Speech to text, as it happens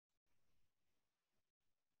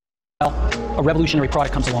a revolutionary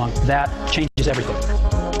product comes along, that changes everything.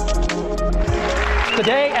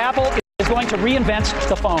 Today, Apple is going to reinvent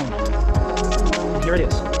the phone. Here it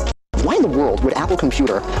is. Why in the world would Apple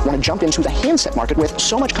Computer want to jump into the handset market with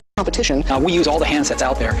so much competition? We use all the handsets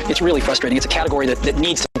out there. It's really frustrating. It's a category that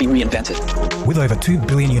needs to be reinvented. With over 2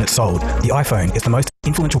 billion units sold, the iPhone is the most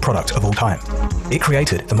influential product of all time. It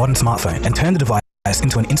created the modern smartphone and turned the device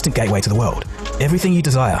into an instant gateway to the world. Everything you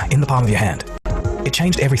desire in the palm of your hand. It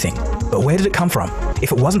changed everything. But where did it come from?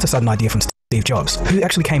 If it wasn't a sudden idea from Steve Jobs, who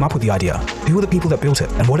actually came up with the idea? Who were the people that built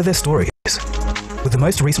it? And what are their stories? With the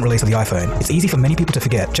most recent release of the iPhone, it's easy for many people to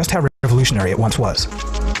forget just how revolutionary it once was.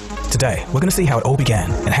 Today, we're going to see how it all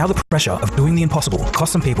began and how the pressure of doing the impossible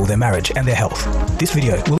cost some people their marriage and their health. This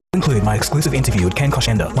video will include my exclusive interview with Ken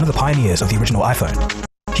Koshenda, one of the pioneers of the original iPhone.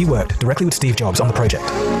 He worked directly with Steve Jobs on the project.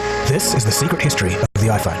 This is the secret history of the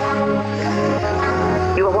iPhone.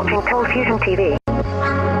 You are watching Cold Fusion TV.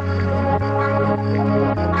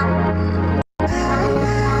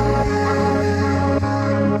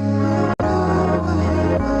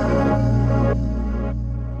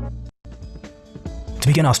 To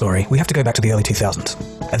begin our story, we have to go back to the early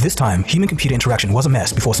 2000s. At this time, human-computer interaction was a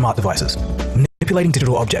mess before smart devices. Manipulating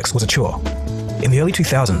digital objects was a chore. In the early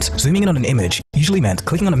 2000s, zooming in on an image usually meant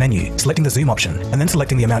clicking on a menu, selecting the zoom option, and then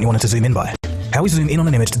selecting the amount you wanted to zoom in by. How we zoom in on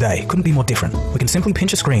an image today couldn't be more different. We can simply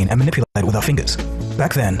pinch a screen and manipulate it with our fingers.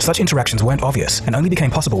 Back then, such interactions weren't obvious and only became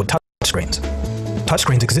possible with touchscreens.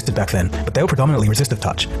 Touchscreens existed back then, but they were predominantly resistive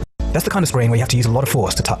touch. That's the kind of screen where you have to use a lot of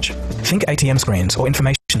force to touch. Think ATM screens or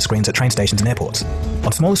information screens at train stations and airports.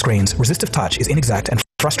 On smaller screens, resistive touch is inexact and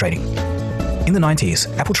frustrating. In the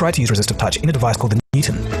 90s, Apple tried to use resistive touch in a device called the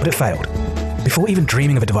Newton, but it failed. Before even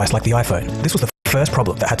dreaming of a device like the iPhone, this was the first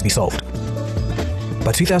problem that had to be solved.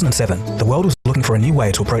 By 2007, the world was looking for a new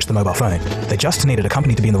way to approach the mobile phone. They just needed a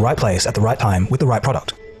company to be in the right place at the right time with the right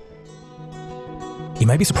product. You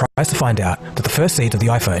may be surprised to find out that the first seeds of the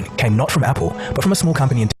iPhone came not from Apple, but from a small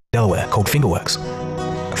company in Delaware called Fingerworks.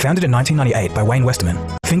 Founded in 1998 by Wayne Westerman,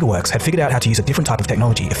 Fingerworks had figured out how to use a different type of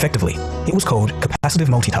technology effectively. It was called capacitive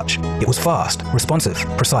multi-touch. It was fast, responsive,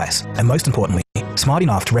 precise, and most importantly, smart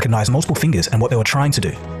enough to recognize multiple fingers and what they were trying to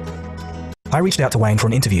do. I reached out to Wayne for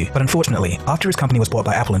an interview, but unfortunately, after his company was bought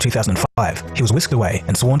by Apple in 2005, he was whisked away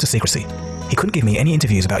and sworn to secrecy. He couldn't give me any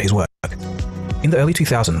interviews about his work. In the early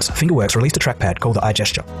 2000s, Fingerworks released a trackpad called the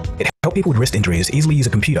iGesture. It helped people with wrist injuries easily use a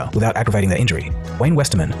computer without aggravating their injury. Wayne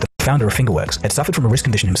Westerman, the founder of Fingerworks, had suffered from a wrist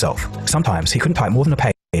condition himself. Sometimes he couldn't type more than a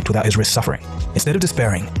page without his wrist suffering. Instead of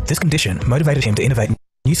despairing, this condition motivated him to innovate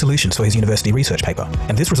new solutions for his university research paper,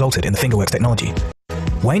 and this resulted in the Fingerworks technology.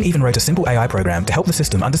 Wayne even wrote a simple AI program to help the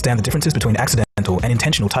system understand the differences between accidental and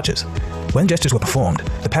intentional touches. When gestures were performed,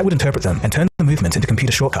 the pad would interpret them and turn the movements into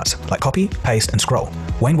computer shortcuts, like copy, paste, and scroll.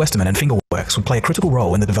 Wayne Westerman and Fingerworks would play a critical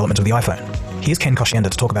role in the development of the iPhone. Here's Ken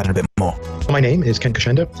Koshenda to talk about it a bit more. My name is Ken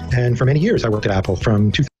Koshenda, and for many years I worked at Apple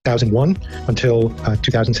from 2001 until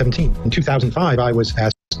 2017. In 2005, I was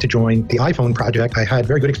asked to join the iPhone project. I had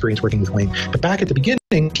very good experience working with Wayne, but back at the beginning,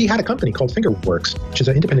 he had a company called Fingerworks, which is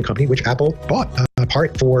an independent company which Apple bought,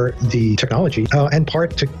 part for the technology and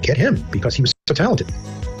part to get him because he was so talented.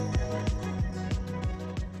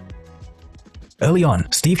 Early on,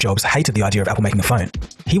 Steve Jobs hated the idea of Apple making a phone.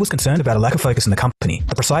 He was concerned about a lack of focus in the company,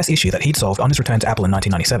 a precise issue that he'd solved on his return to Apple in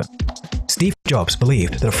 1997. Steve Jobs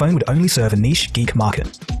believed that a phone would only serve a niche geek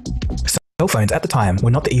market. Cell phones at the time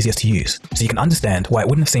were not the easiest to use, so you can understand why it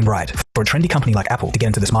wouldn't have seemed right for a trendy company like Apple to get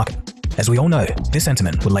into this market. As we all know, this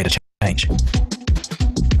sentiment would later change.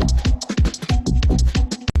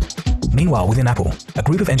 Meanwhile, within Apple, a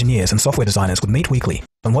group of engineers and software designers would meet weekly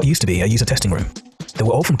on what used to be a user testing room. They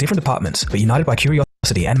were all from different departments, but united by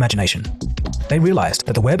curiosity and imagination. They realized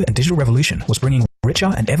that the web and digital revolution was bringing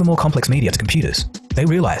richer and ever more complex media to computers. They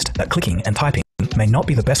realized that clicking and typing may not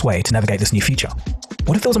be the best way to navigate this new future.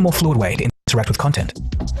 What if there was a more fluid way to interact with content?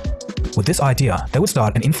 With this idea, they would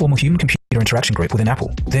start an informal human-computer interaction group within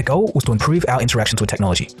Apple. Their goal was to improve our interactions with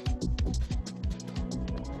technology.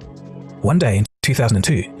 One day in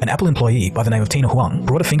 2002, an Apple employee by the name of Tina Huang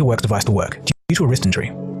brought a Fingerworks device to work due to a wrist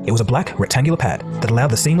injury. It was a black, rectangular pad that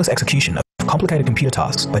allowed the seamless execution of complicated computer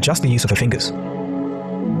tasks by just the use of her fingers.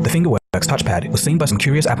 The Fingerworks touchpad was seen by some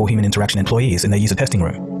curious Apple human interaction employees in their user testing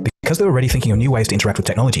room. Because they were already thinking of new ways to interact with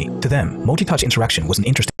technology, to them, multi-touch interaction was an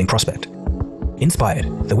interesting prospect. Inspired,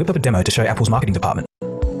 they whipped up a demo to show Apple's marketing department.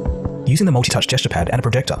 Using the multi-touch gesture pad and a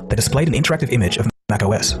projector, they displayed an interactive image of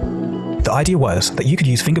macOS. The idea was that you could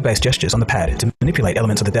use finger-based gestures on the pad to manipulate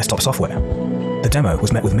elements of the desktop software. The demo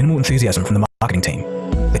was met with minimal enthusiasm from the marketing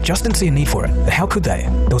team. They just didn't see a need for it, and how could they?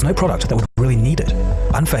 There was no product that would really need it.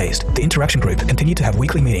 Unfazed, the interaction group continued to have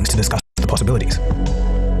weekly meetings to discuss the possibilities.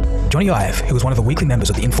 Johnny Ive, who was one of the weekly members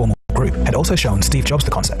of the informal group, had also shown Steve Jobs the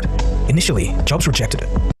concept. Initially, Jobs rejected it.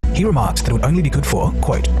 He remarked that it would only be good for,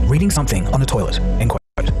 quote, reading something on the toilet, end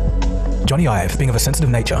quote. Johnny Ive, being of a sensitive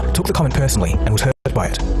nature, took the comment personally and was hurt by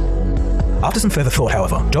it. After some further thought,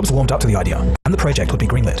 however, Jobs warmed up to the idea, and the project would be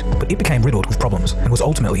greenlit, but it became riddled with problems and was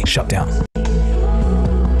ultimately shut down.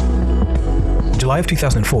 In July of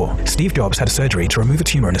 2004, Steve Jobs had a surgery to remove a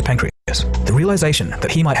tumor in his pancreas. The realization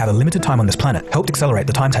that he might have a limited time on this planet helped accelerate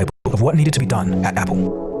the timetable of what needed to be done at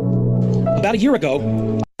Apple. About a year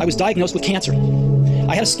ago, I was diagnosed with cancer.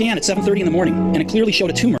 I had a scan at 7:30 in the morning, and it clearly showed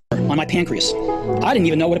a tumor on my pancreas. I didn't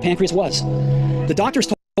even know what a pancreas was. The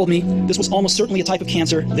doctors told me this was almost certainly a type of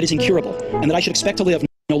cancer that is incurable, and that I should expect to live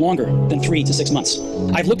no longer than 3 to 6 months.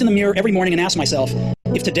 I've looked in the mirror every morning and asked myself,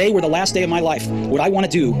 if today were the last day of my life, would I want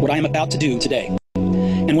to do what I am about to do today?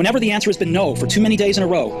 And whenever the answer has been no for too many days in a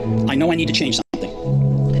row, I know I need to change something.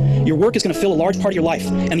 Your work is going to fill a large part of your life,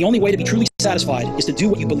 and the only way to be truly satisfied is to do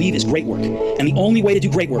what you believe is great work. And the only way to do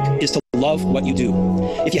great work is to love what you do.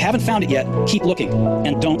 If you haven't found it yet, keep looking,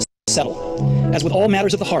 and don't settle. As with all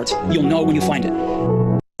matters of the heart, you'll know when you find it.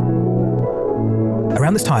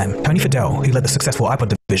 Around this time, Tony Fadell, who led the successful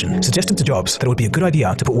iPod division, suggested to Jobs that it would be a good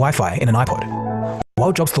idea to put Wi-Fi in an iPod.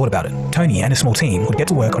 While Jobs thought about it, Tony and his small team would get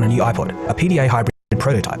to work on a new iPod, a PDA hybrid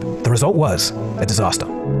prototype. The result was a disaster.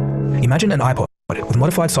 Imagine an iPod with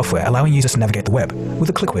modified software allowing users to navigate the web with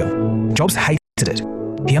a click wheel. Jobs hated it.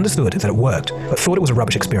 He understood that it worked, but thought it was a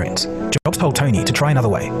rubbish experience. Jobs told Tony to try another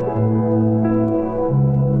way.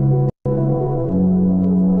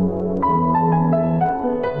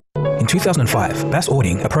 In 2005, Bas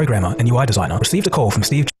Ording, a programmer and UI designer, received a call from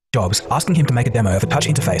Steve Jobs asking him to make a demo of a touch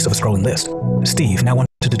interface of a scrolling list. Steve now wanted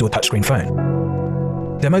to do a touchscreen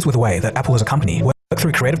phone. Demos were the way that Apple as a company worked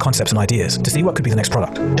through creative concepts and ideas to see what could be the next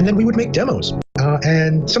product. And then we would make demos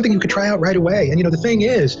and something you could try out right away. And, the thing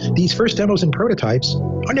is, these first demos and prototypes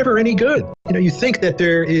are never any good. You think that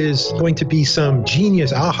there is going to be some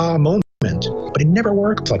genius aha moment, but it never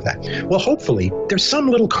works like that. Well, hopefully, there's some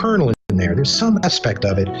little kernel in there. There's some aspect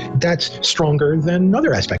of it that's stronger than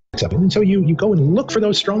other aspects of it. And so you go and look for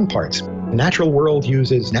those strong parts. The natural world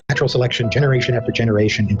uses natural selection, generation after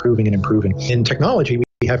generation, improving and improving. In technology,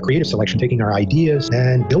 we have creative selection, taking our ideas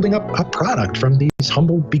and building up a product from these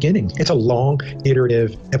humble beginnings. It's a long,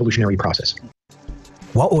 iterative, evolutionary process.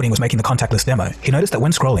 While Ording was making the contactless demo, he noticed that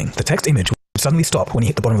when scrolling, the text image would suddenly stop when he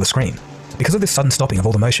hit the bottom of the screen. Because of this sudden stopping of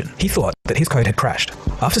all the motion, he thought that his code had crashed.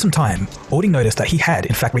 After some time, Ording noticed that he had,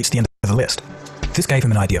 in fact, reached the end of the list. This gave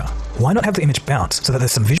him an idea. Why not have the image bounce so that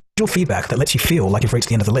there's some visual feedback that lets you feel like you've reached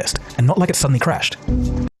the end of the list, and not like it suddenly crashed?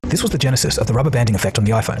 This was the genesis of the rubber banding effect on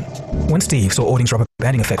the iPhone. When Steve saw Ording's rubber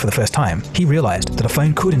banding effect for the first time, he realized that a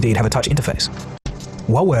phone could indeed have a touch interface.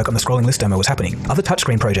 While work on the scrolling list demo was happening, other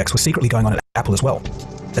touchscreen projects were secretly going on at Apple as well.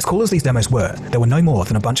 As cool as these demos were, they were no more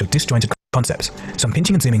than a bunch of disjointed concepts. Some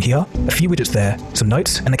pinching and zooming here, a few widgets there, some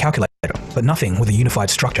notes and a calculator, but nothing with a unified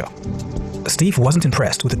structure. Steve wasn't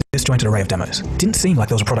impressed with the disjointed array of demos. Didn't seem like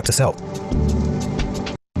there was a product to sell.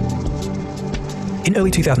 In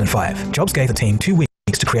early 2005, Jobs gave the team 2 weeks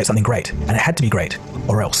to create something great, and it had to be great,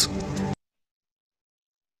 or else.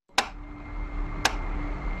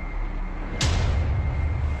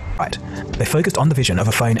 Right. They focused on the vision of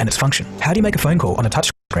a phone and its function. How do you make a phone call on a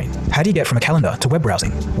touchscreen? How do you get from a calendar to web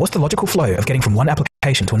browsing? What's the logical flow of getting from one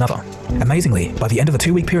application to another? Amazingly, by the end of the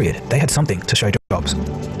 2-week period, they had something to show Jobs.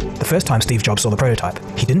 The first time Steve Jobs saw the prototype,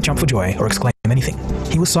 he didn't jump for joy or exclaim anything.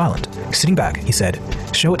 He was silent. Sitting back, he said,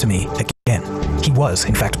 "Show it to me again." He was,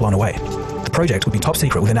 in fact, blown away. The project would be top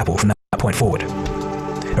secret within Apple from that point forward.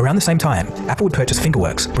 Around the same time, Apple would purchase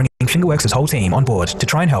Fingerworks, bringing Fingerworks' whole team on board to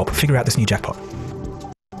try and help figure out this new jackpot.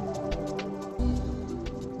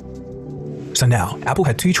 So now, Apple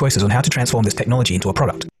had 2 choices on how to transform this technology into a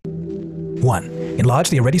product. 1. Enlarge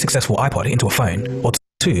the already successful iPod into a phone, or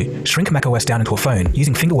 2. Shrink macOS down into a phone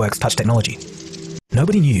using Fingerworks touch technology.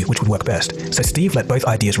 Nobody knew which would work best, so Steve let both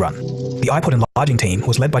ideas run. The iPod enlarging team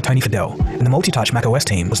was led by Tony Fadell, and the multi-touch macOS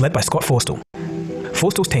team was led by Scott Forstall.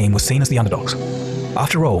 Forstall's team was seen as the underdogs.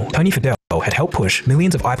 After all, Tony Fadell had helped push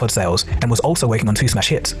millions of iPod sales and was also working on 2 smash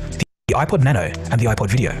hits, the iPod Nano and the iPod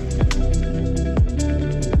Video.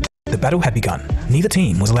 The battle had begun. Neither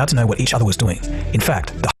team was allowed to know what each other was doing. In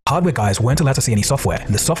fact, the hardware guys weren't allowed to see any software,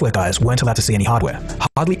 and the software guys weren't allowed to see any hardware.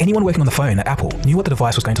 Hardly anyone working on the phone at Apple knew what the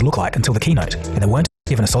device was going to look like until the keynote, and they weren't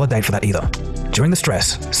given a solid date for that either. During the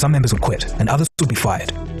stress, some members would quit, and others would be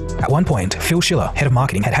fired. At one point, Phil Schiller, head of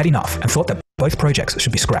marketing, had had enough and thought that both projects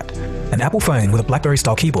should be scrapped. An Apple phone with a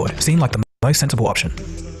BlackBerry-style keyboard seemed like the most sensible option.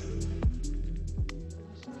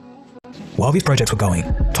 While these projects were going,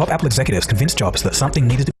 top Apple executives convinced Jobs that something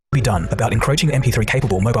needed to be done about encroaching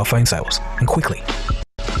MP3-capable mobile phone sales, and quickly.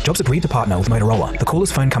 Jobs agreed to partner with Motorola, the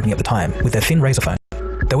coolest phone company at the time, with their thin Razr phone.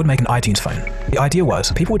 They would make an iTunes phone. The idea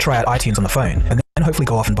was people would try out iTunes on the phone and then hopefully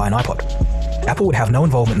go off and buy an iPod. Apple would have no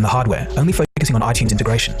involvement in the hardware, only focusing on iTunes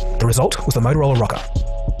integration. The result was the Motorola Rocker.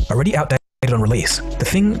 Already outdated on release, the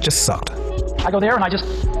thing just sucked. I go there and I just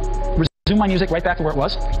resume my music right back to where it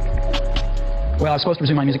was. Well, I was supposed to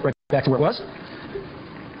resume my music right back to where it was.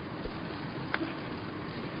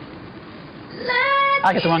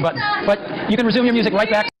 I hit the wrong button. But you can resume your music right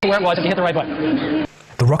back to where it was if you hit the right button.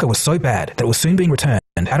 The Rocker was so bad that it was soon being returned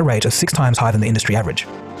at a rate of 6 times higher than the industry average.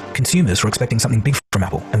 Consumers were expecting something big from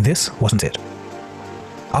Apple, and this wasn't it.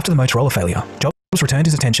 After the Motorola failure, Jobs returned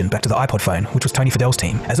his attention back to the iPod phone, which was Tony Fadell's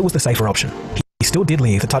team, as it was the safer option. He still did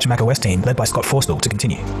leave the Touch macOS team led by Scott Forstall to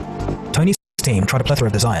continue. Tony's team tried a plethora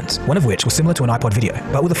of designs, one of which was similar to an iPod video,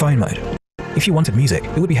 but with a phone mode. If you wanted music,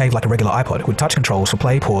 it would behave like a regular iPod with touch controls for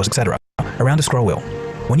play, pause, etc. around a scroll wheel.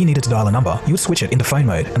 When you needed to dial a number, you would switch it into phone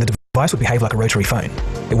mode and the device would behave like a rotary phone.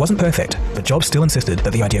 It wasn't perfect, but Jobs still insisted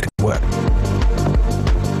that the idea could work.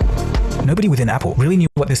 Nobody within Apple really knew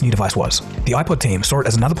what this new device was. The iPod team saw it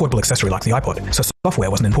as another portable accessory like the iPod, so software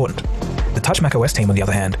wasn't important. The Touch macOS team, on the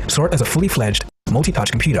other hand, saw it as a fully fledged,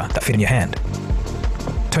 multi-touch computer that fit in your hand.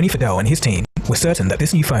 Tony Fadell and his team were certain that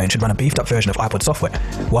this new phone should run a beefed-up version of iPod software,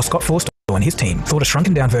 while Scott Forstall and his team thought a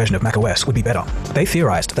shrunken-down version of macOS would be better. They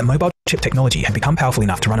theorized that mobile chip technology had become powerful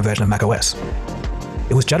enough to run a version of macOS.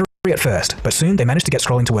 It was juddery at first, but soon they managed to get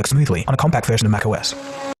scrolling to work smoothly on a compact version of macOS.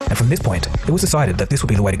 And from this point, it was decided that this would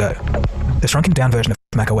be the way to go. The shrunken-down version of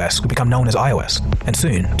macOS would become known as iOS, and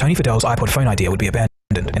soon, Tony Fadell's iPod phone idea would be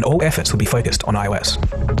abandoned, and all efforts would be focused on iOS.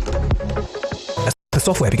 As the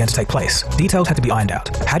software began to take place, details had to be ironed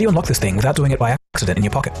out. How do you unlock this thing without doing it by accident in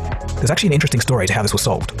your pocket? There's actually an interesting story to how this was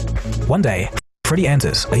solved. One day, Freddie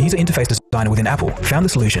Anzers, a user interface designer within Apple, found the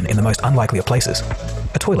solution in the most unlikely of places: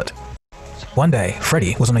 a toilet. One day,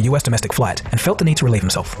 Freddie was on a US domestic flight and felt the need to relieve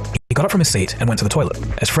himself. He got up from his seat and went to the toilet.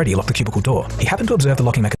 As Freddie locked the cubicle door, he happened to observe the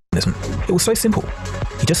locking mechanism. It was so simple.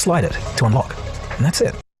 You just slide it to unlock, and that's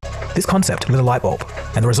it. This concept lit a light bulb,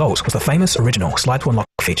 and the result was the famous original slide to unlock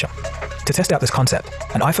feature. To test out this concept,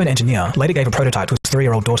 an iPhone engineer later gave a prototype to his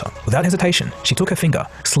 3-year-old daughter. Without hesitation, she took her finger,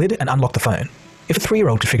 slid and unlocked the phone. If a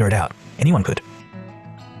 3-year-old could figure it out, anyone could.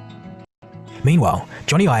 Meanwhile,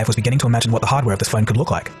 Johnny Ive was beginning to imagine what the hardware of this phone could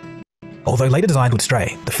look like. Although later designs would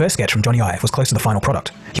stray, the first sketch from Johnny Ive was close to the final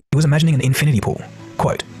product. He was imagining an infinity pool.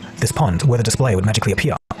 Quote, "This pond where the display would magically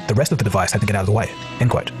appear. The rest of the device had to get out of the way."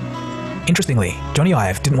 End quote. Interestingly, Johnny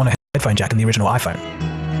Ive didn't want a headphone jack in the original iPhone.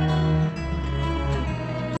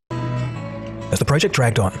 As the project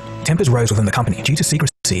dragged on, tempers rose within the company due to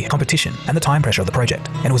secrecy, competition, and the time pressure of the project.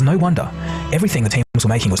 And it was no wonder. Everything the teams were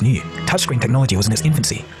making was new. Touchscreen technology was in its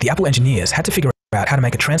infancy. The Apple engineers had to figure out how to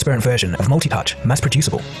make a transparent version of multi-touch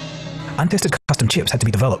mass-producible. Untested custom chips had to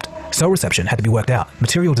be developed, cell reception had to be worked out,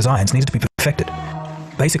 material designs needed to be perfected.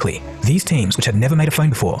 Basically, these teams, which had never made a phone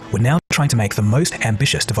before, were now trying to make the most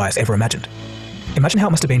ambitious device ever imagined. Imagine how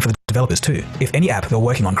it must have been for the developers too. If any app they were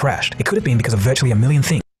working on crashed, it could have been because of virtually a million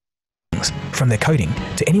things, from their coding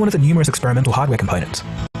to any one of the numerous experimental hardware components.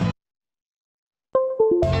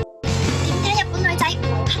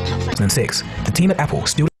 In 2006, the team at Apple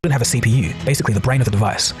still didn't have a CPU, basically the brain of the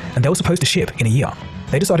device, and they were supposed to ship in a year.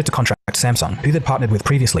 They decided to contract Samsung, who they'd partnered with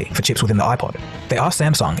previously for chips within the iPod. They asked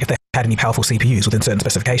Samsung if they had any powerful CPUs within certain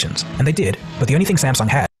specifications, and they did, but the only thing Samsung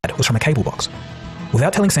had was from a cable box.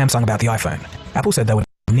 Without telling Samsung about the iPhone, Apple said they would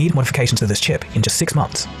need modifications to this chip in just 6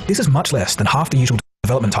 months. This is much less than half the usual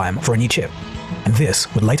development time for a new chip, and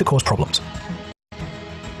this would later cause problems.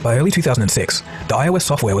 By early 2006, the iOS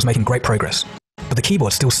software was making great progress, but the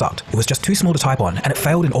keyboard still sucked. It was just too small to type on, and it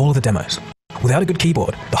failed in all of the demos. Without a good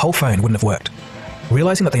keyboard, the whole phone wouldn't have worked.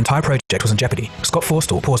 Realizing that the entire project was in jeopardy, Scott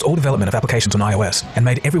Forstall paused all development of applications on iOS and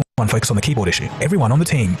made everyone focus on the keyboard issue. Everyone on the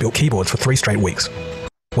team built keyboards for 3 straight weeks.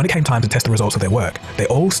 When it came time to test the results of their work, they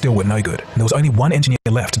all still were no good, and there was only one engineer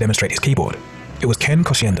left to demonstrate his keyboard. It was Ken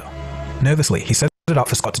Koscienda. Nervously, he set it up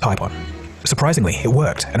for Scott to type on. Surprisingly, it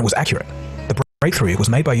worked, and it was accurate. The breakthrough was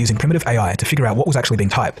made by using primitive AI to figure out what was actually being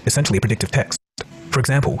typed, essentially predictive text. For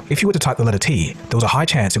example, if you were to type the letter T, there was a high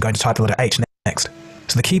chance you're going to type the letter H next.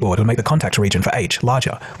 So the keyboard would make the contact region for H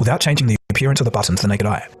larger without changing the appearance of the buttons to the naked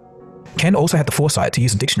eye. Ken also had the foresight to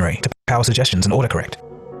use a dictionary to power suggestions and autocorrect.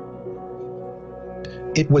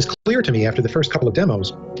 It was clear to me after the first couple of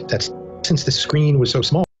demos that since the screen was so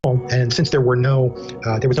small and since there was no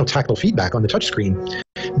tactile feedback on the touchscreen,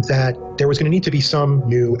 that there was going to need to be some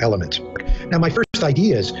new element. Now, my first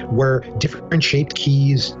ideas were different shaped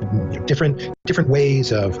keys, different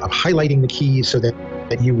ways of highlighting the keys so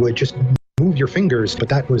that you would just move your fingers, but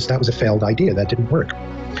that was a failed idea. That didn't work.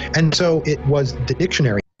 And so it was the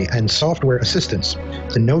dictionary and software assistance,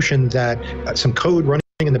 the notion that some code running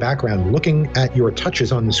in the background, looking at your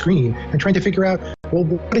touches on the screen and trying to figure out, well,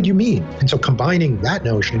 what did you mean? And so combining that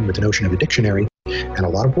notion with the notion of a dictionary and a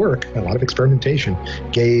lot of work, a lot of experimentation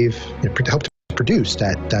helped produce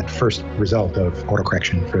that first result of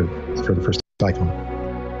autocorrection for the first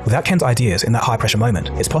iPhone. Without Ken's ideas in that high-pressure moment,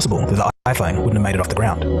 it's possible that the iPhone wouldn't have made it off the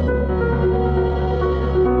ground.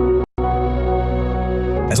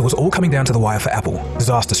 As it was all coming down to the wire for Apple,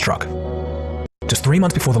 disaster struck. Just 3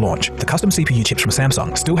 months before the launch, the custom CPU chips from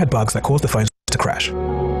Samsung still had bugs that caused the phones to crash.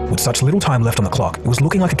 With such little time left on the clock, it was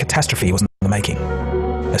looking like a catastrophe was in the making.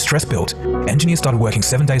 As stress built, engineers started working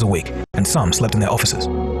 7 days a week, and some slept in their offices.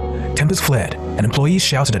 Tempers flared, and employees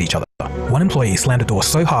shouted at each other. One employee slammed a door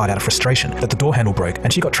so hard out of frustration that the door handle broke,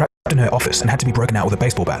 and she got trapped in her office and had to be broken out with a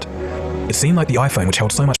baseball bat. It seemed like the iPhone, which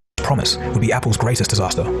held so much promise, would be Apple's greatest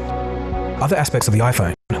disaster. Other aspects of the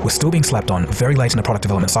iPhone were still being slapped on very late in the product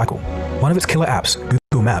development cycle. One of its killer apps,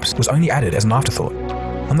 Google Maps, was only added as an afterthought.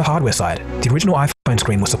 On the hardware side, the original iPhone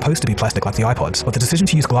screen was supposed to be plastic like the iPods, but the decision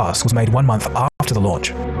to use glass was made 1 month after the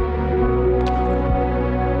launch.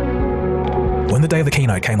 When the day of the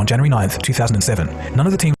keynote came on January 9th, 2007, none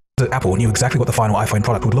of the teams at Apple knew exactly what the final iPhone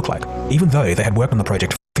product would look like, even though they had worked on the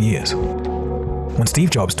project for years. When Steve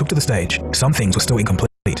Jobs took to the stage, some things were still incomplete.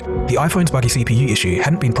 The iPhone's buggy CPU issue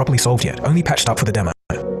hadn't been properly solved yet, only patched up for the demo.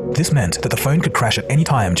 This meant that the phone could crash at any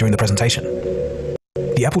time during the presentation.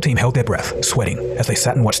 The Apple team held their breath, sweating, as they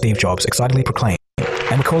sat and watched Steve Jobs excitedly proclaim,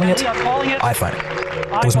 and were calling it iPhone.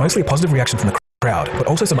 There was mostly a positive reaction from the crowd, but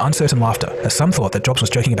also some uncertain laughter, as some thought that Jobs was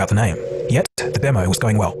joking about the name. Yet, the demo was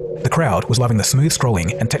going well. The crowd was loving the smooth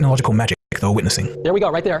scrolling and technological magic they were witnessing. There we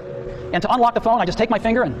go, right there. And to unlock the phone, I just take my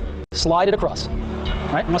finger and slide it across.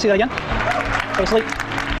 All right, you want to see that again? Go to sleep.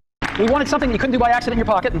 We wanted something you couldn't do by accident in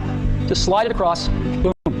your pocket, and just slide it across.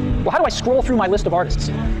 Boom. Well, how do I scroll through my list of artists?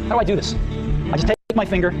 How do I do this? I just take my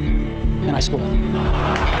finger and I scroll. Isn't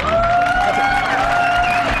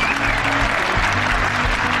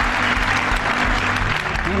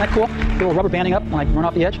that cool? Get a little rubber banding up when I run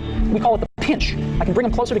off the edge. We call it the pinch. I can bring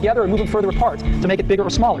them closer together and move them further apart to make it bigger or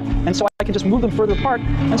smaller. And so I can just move them further apart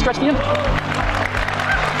and stretch the image.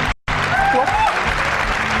 Cool.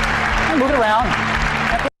 And move it around.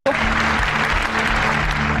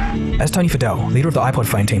 As Tony Fadell, leader of the iPod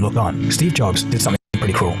phone team, looked on, Steve Jobs did something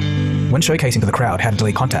pretty cruel. When showcasing to the crowd how to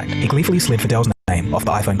delete contact, he gleefully slid Fadell's name off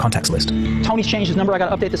the iPhone contacts list. Tony's changed his number. I got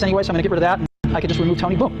to update this anyway, so I'm going to get rid of that. And I can just remove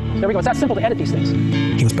Tony. Boom. There we go. It's that simple to edit these things.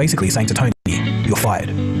 He was basically saying to Tony, "You're fired."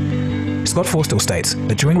 Scott Forstall states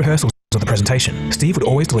that during rehearsals of the presentation, Steve would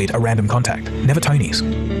always delete a random contact, never Tony's.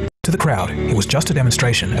 To the crowd, it was just a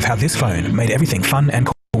demonstration of how this phone made everything fun and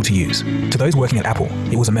cool to use. To those working at Apple,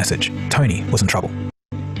 it was a message. Tony was in trouble.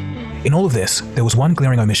 In all of this, there was one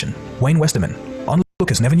glaring omission. Wayne Westerman.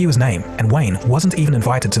 Onlookers never knew his name, and Wayne wasn't even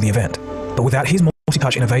invited to the event. But without his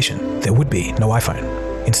multi-touch innovation, there would be no iPhone.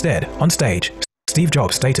 Instead, on stage, Steve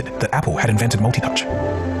Jobs stated that Apple had invented multi-touch.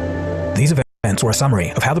 These events were a summary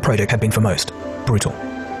of how the project had been for most. Brutal.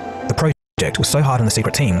 The project was so hard on the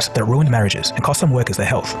secret teams that it ruined marriages and cost some workers their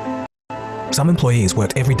health. Some employees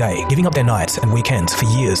worked every day, giving up their nights and weekends for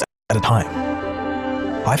years at a time.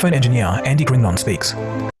 iPhone engineer Andy Grignon speaks.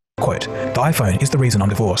 Quote, "The iPhone is the reason I'm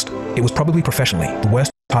divorced. It was probably professionally the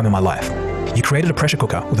worst time in my life. You created a pressure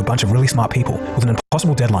cooker with a bunch of really smart people with an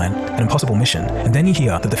impossible deadline, an impossible mission, and then you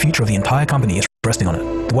hear that the future of the entire company is resting on it.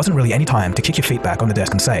 There wasn't really any time to kick your feet back on the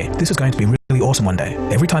desk and say, this is going to be really awesome one day.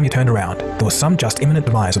 Every time you turned around, there was some just imminent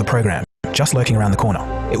demise of the program, just lurking around the corner.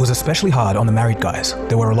 It was especially hard on the married guys.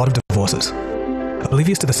 There were a lot of divorces.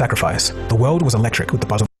 Oblivious to the sacrifice, the world was electric with the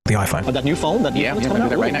buzz of the iPhone. That new phone? That I'm going to do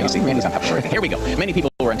that right now. You see, Randy's on top of it. Here we go. Many people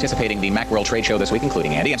were anticipating the Macworld trade show this week,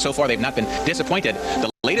 including Andy, and so far they've not been disappointed. The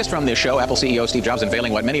latest from this show, Apple CEO Steve Jobs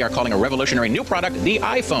unveiling what many are calling a revolutionary new product, the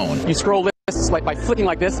iPhone. You scroll this like by flicking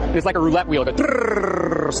like this, it's like a roulette wheel. It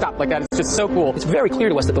goes, stop like that. It's just so cool. It's very clear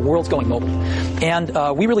to us that the world's going mobile. And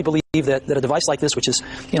we really believe that a device like this, which is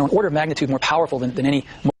an order of magnitude more powerful than any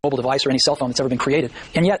mobile device or any cell phone that's ever been created,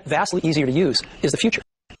 and yet vastly easier to use, is the future.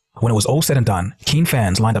 When it was all said and done, keen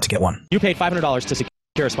fans lined up to get one. You paid $500 to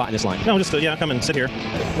secure a spot in this line. No, just come and sit here.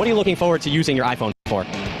 What are you looking forward to using your iPhone for?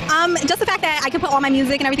 Just the fact that I can put all my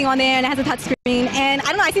music and everything on there, and it has a touch screen. And I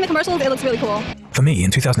don't know, I seen the commercials, it looks really cool. For me,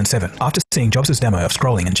 in 2007, after seeing Jobs' demo of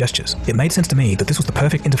scrolling and gestures, it made sense to me that this was the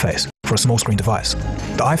perfect interface for a small screen device.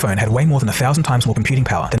 The iPhone had way more than 1,000 times more computing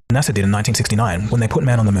power than NASA did in 1969 when they put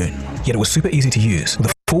man on the moon. Yet it was super easy to use,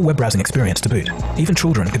 with a full web browsing experience to boot. Even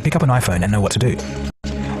children could pick up an iPhone and know what to do.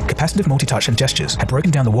 Capacitive multi-touch and gestures had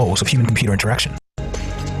broken down the walls of human-computer interaction.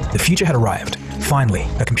 The future had arrived. Finally,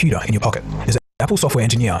 a computer in your pocket. As Apple software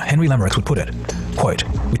engineer Henry Lemmerix would put it, quote,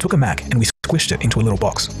 "We took a Mac and we squished it into a little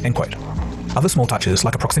box," end quote. Other small touches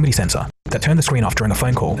like a proximity sensor that turned the screen off during a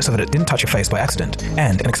phone call so that it didn't touch your face by accident,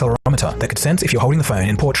 and an accelerometer that could sense if you're holding the phone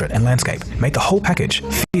in portrait and landscape made the whole package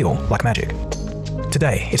feel like magic.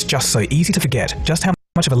 Today, it's just so easy to forget just how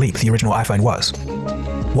much of a leap the original iPhone was.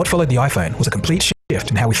 What followed the iPhone was a complete shift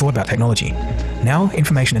in how we thought about technology. Now,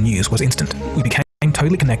 information and news was instant. We became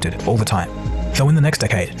totally connected all the time. Though in the next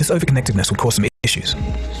decade, this overconnectedness would cause some issues.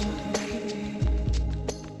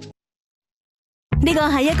 呢個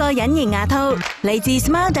係一個隱形牙套，嚟自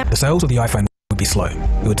Smart。 The sales of the iPhone would be slow.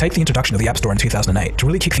 It would take the introduction of the App Store in 2008 to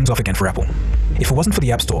really kick things off again for Apple. If it wasn't for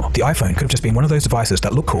the App Store, the iPhone could have just been one of those devices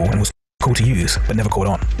that looked cool and was cool to use, but never caught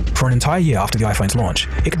on. For an entire year after the iPhone's launch,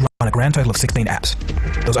 it could run a grand total of 16 apps.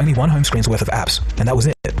 There was only one home screen's worth of apps, and that was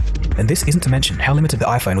it. And this isn't to mention how limited the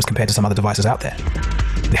iPhone was compared to some other devices out there.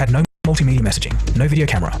 It had no multimedia messaging, no video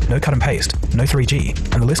camera, no cut and paste, no 3G,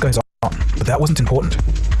 and the list goes on. But that wasn't important.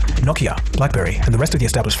 Nokia, BlackBerry, and the rest of the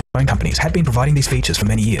established phone companies had been providing these features for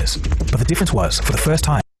many years. But the difference was, for the first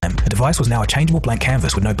time, a device was now a changeable blank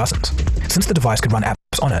canvas with no buttons. Since the device could run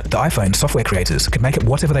apps on it, the iPhone software creators could make it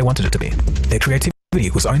whatever they wanted it to be. Their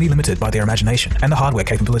creativity was only limited by their imagination and the hardware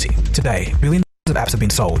capability. Today, billions of apps have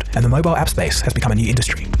been sold, and the mobile app space has become a new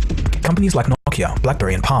industry. Companies like Nokia,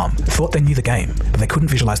 BlackBerry, and Palm thought they knew the game, but they couldn't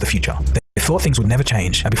visualize the future. They thought things would never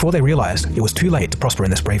change, and before they realized, it was too late to prosper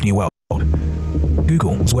in this brave new world.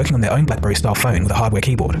 Google was working on their own BlackBerry-style phone with a hardware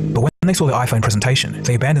keyboard, but when they saw the iPhone presentation,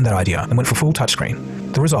 they abandoned that idea and went for full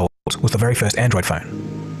touchscreen. The result was the very first Android phone.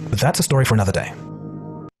 But that's a story for another day.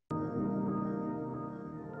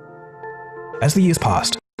 As the years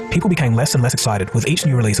passed, people became less and less excited with each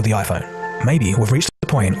new release of the iPhone. Maybe we've reached the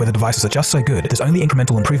point where the devices are just so good, there's only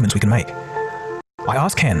incremental improvements we can make. I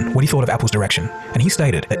asked Ken what he thought of Apple's direction, and he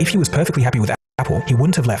stated that if he was perfectly happy with Apple, he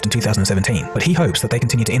wouldn't have left in 2017, but he hopes that they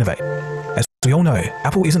continue to innovate. As we all know,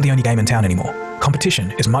 Apple isn't the only game in town anymore.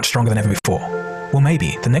 Competition is much stronger than ever before. Well,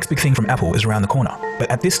 maybe the next big thing from Apple is around the corner, but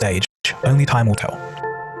at this stage, only time will tell.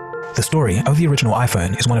 The story of the original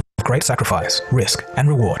iPhone is one of great sacrifice, risk, and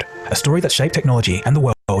reward, a story that shaped technology and the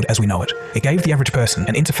world as we know it. It gave the average person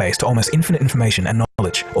an interface to almost infinite information and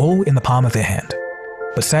knowledge, all in the palm of their hand.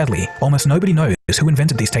 But sadly, almost nobody knows who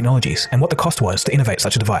invented these technologies and what the cost was to innovate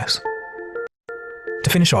such a device. To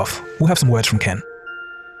finish off, we'll have some words from Ken.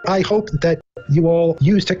 I hope that you all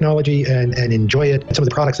use technology and enjoy it. Some of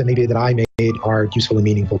the products that maybe that I made are useful and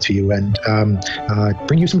meaningful to you and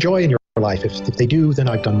bring you some joy in your life. If they do, then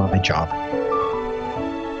I've done my job.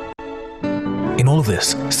 In all of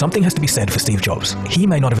this, something has to be said for Steve Jobs. He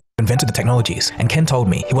may not have invented the technologies, and Ken told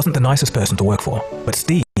me he wasn't the nicest person to work for. But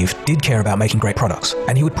Steve did care about making great products,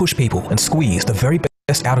 and he would push people and squeeze the very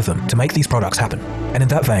best out of them to make these products happen. And in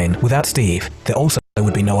that vein, without Steve, there also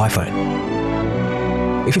would be no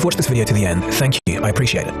iPhone. If you've watched this video to the end, thank you, I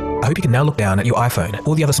appreciate it. I hope you can now look down at your iPhone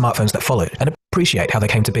or the other smartphones that followed and appreciate how they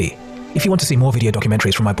came to be. If you want to see more video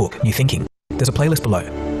documentaries from my book, New Thinking, there's a playlist below.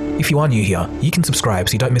 If you are new here, you can subscribe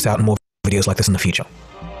so you don't miss out on more videos like this in the future.